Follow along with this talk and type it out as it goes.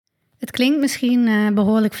Het klinkt misschien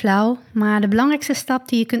behoorlijk flauw, maar de belangrijkste stap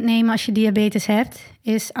die je kunt nemen als je diabetes hebt,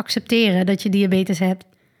 is accepteren dat je diabetes hebt.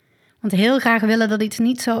 Want heel graag willen dat iets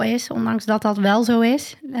niet zo is, ondanks dat dat wel zo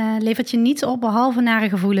is, levert je niets op behalve nare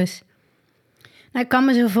gevoelens. Nou, ik kan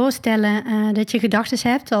me zo voorstellen dat je gedachten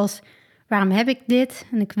hebt als, waarom heb ik dit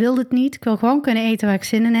en ik wil dit niet, ik wil gewoon kunnen eten waar ik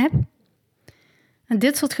zin in heb. En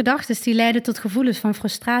dit soort gedachten die leiden tot gevoelens van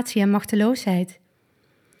frustratie en machteloosheid.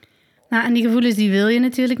 Nou, en die gevoelens die wil je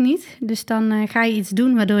natuurlijk niet. Dus dan ga je iets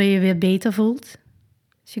doen waardoor je je weer beter voelt.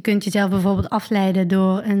 Dus je kunt jezelf bijvoorbeeld afleiden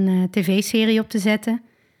door een tv-serie op te zetten.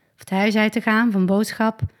 Of het huis uit te gaan voor een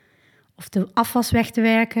boodschap. Of de afwas weg te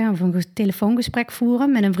werken. Of een telefoongesprek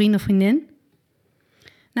voeren met een vriend of vriendin.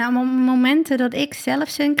 Nou, op momenten dat ik zelf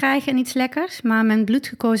zin krijg in iets lekkers, maar mijn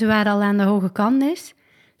bloedglucosewaarde al aan de hoge kant is.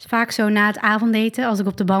 Dus vaak zo na het avondeten als ik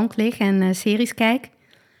op de bank lig en series kijk.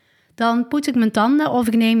 Dan poets ik mijn tanden of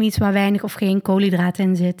ik neem iets waar weinig of geen koolhydraten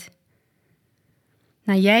in zit.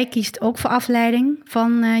 Nou, jij kiest ook voor afleiding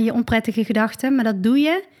van je onprettige gedachten, maar dat doe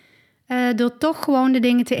je door toch gewoon de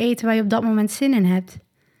dingen te eten waar je op dat moment zin in hebt.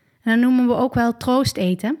 En dat noemen we ook wel troost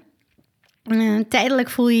eten. Tijdelijk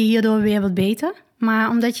voel je je hierdoor weer wat beter, maar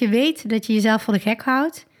omdat je weet dat je jezelf voor de gek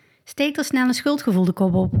houdt, steekt er snel een schuldgevoel de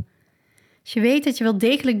kop op. Als je weet dat je wel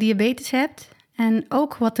degelijk diabetes hebt en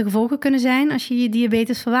ook wat de gevolgen kunnen zijn als je je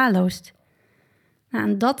diabetes verwaarloost. Nou,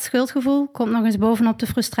 en dat schuldgevoel komt nog eens bovenop de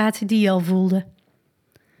frustratie die je al voelde.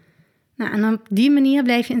 Nou, en op die manier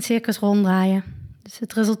blijf je in cirkels ronddraaien. Dus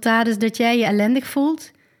het resultaat is dat jij je ellendig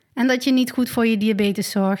voelt en dat je niet goed voor je diabetes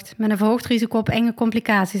zorgt, met een verhoogd risico op enge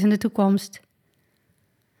complicaties in de toekomst.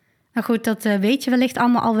 Nou goed, dat weet je wellicht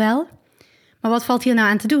allemaal al wel, maar wat valt hier nou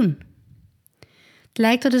aan te doen? Het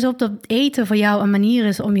lijkt er dus op dat eten voor jou een manier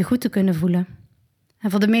is om je goed te kunnen voelen.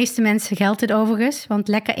 En voor de meeste mensen geldt dit overigens, want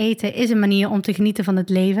lekker eten is een manier om te genieten van het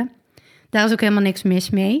leven. Daar is ook helemaal niks mis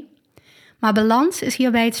mee. Maar balans is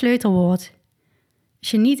hierbij het sleutelwoord.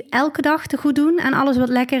 Dus je niet elke dag te goed doen aan alles wat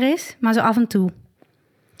lekker is, maar zo af en toe.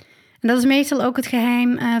 En dat is meestal ook het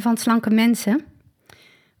geheim van slanke mensen.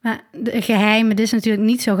 Maar het is natuurlijk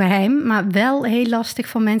niet zo geheim, maar wel heel lastig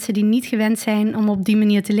voor mensen die niet gewend zijn om op die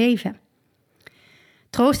manier te leven.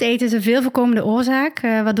 Troost eten is een veel voorkomende oorzaak,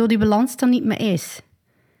 waardoor die balans er niet meer is.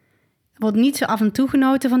 Er wordt niet zo af en toe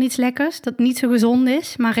genoten van iets lekkers, dat niet zo gezond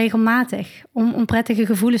is, maar regelmatig, om onprettige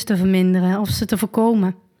gevoelens te verminderen of ze te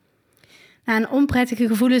voorkomen. Nou, en onprettige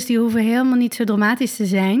gevoelens die hoeven helemaal niet zo dramatisch te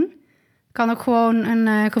zijn. Kan ook gewoon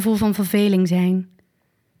een gevoel van verveling zijn.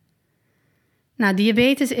 Nou,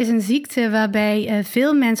 diabetes is een ziekte waarbij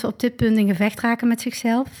veel mensen op dit punt in gevecht raken met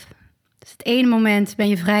zichzelf. Dus het ene moment ben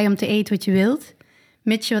je vrij om te eten wat je wilt,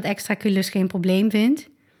 mits je wat extra kilo's geen probleem vindt.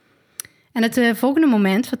 En het volgende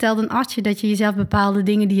moment vertelt een arts je dat je jezelf bepaalde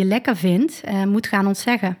dingen die je lekker vindt, moet gaan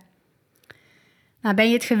ontzeggen. Nou, ben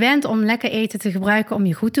je het gewend om lekker eten te gebruiken om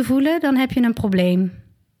je goed te voelen, dan heb je een probleem.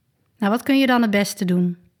 Nou, wat kun je dan het beste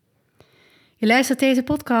doen? Je luistert deze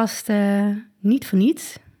podcast niet voor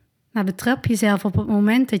niets. Maar betrap jezelf op het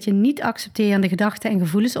moment dat je niet accepterende gedachten en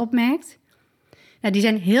gevoelens opmerkt. Nou, die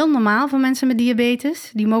zijn heel normaal voor mensen met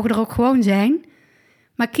diabetes. Die mogen er ook gewoon zijn.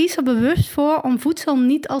 Maar kies er bewust voor om voedsel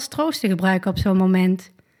niet als troost te gebruiken op zo'n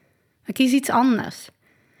moment. Maar kies iets anders.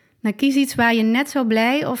 Nou, kies iets waar je net zo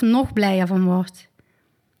blij of nog blijer van wordt.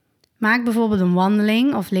 Maak bijvoorbeeld een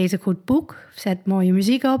wandeling of lees een goed boek. Of zet mooie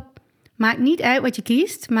muziek op. Maakt niet uit wat je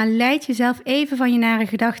kiest, maar leid jezelf even van je nare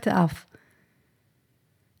gedachten af.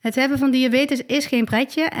 Het hebben van diabetes is geen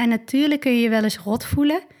pretje en natuurlijk kun je je wel eens rot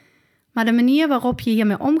voelen, maar de manier waarop je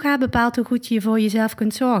hiermee omgaat bepaalt hoe goed je voor jezelf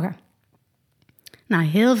kunt zorgen. Nou,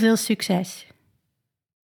 heel veel succes!